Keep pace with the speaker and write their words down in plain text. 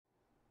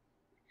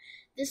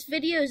This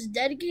video is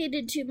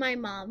dedicated to my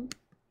mom.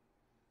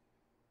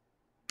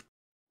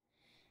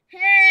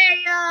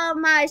 Hey,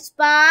 my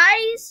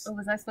spies! Oh,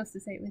 was I supposed to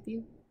say it with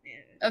you?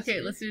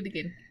 Okay, let's do it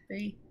again.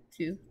 3,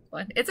 2,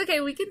 1. It's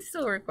okay, we can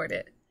still record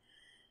it.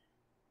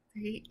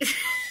 3.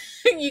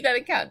 You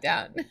gotta count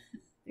down.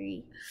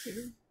 3,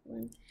 2,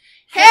 1.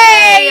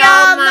 Hey,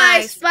 y'all,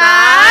 my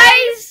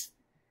spies!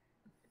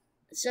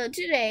 So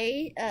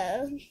today,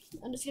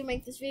 I'm just gonna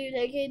make this video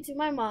dedicated to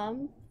my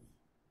mom.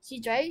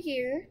 She's right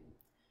here.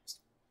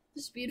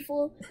 This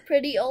beautiful,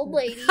 pretty old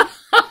lady.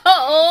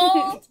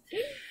 Old?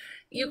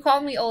 You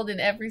call me old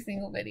in every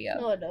single video.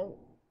 No, I don't.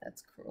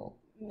 That's cruel.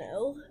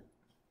 No.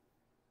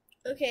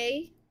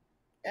 Okay.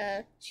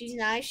 She's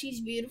nice, she's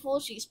beautiful,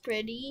 she's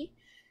pretty,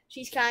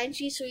 she's kind,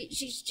 she's sweet,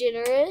 she's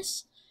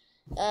generous,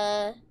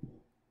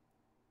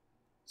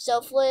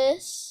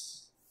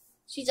 selfless,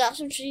 she's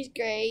awesome, she's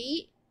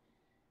great,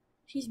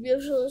 she's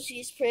beautiful,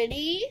 she's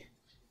pretty,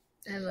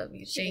 I love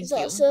you. Thank she's you.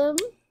 awesome.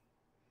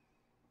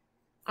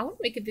 I want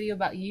to make a video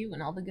about you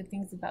and all the good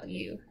things about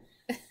you.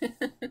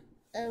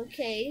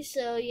 Okay,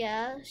 so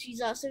yeah, she's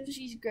awesome,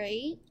 she's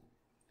great,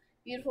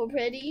 beautiful,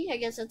 pretty, I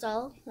guess that's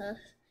all.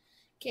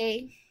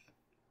 Okay.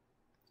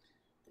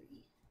 3,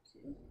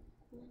 2,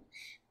 1.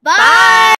 Bye!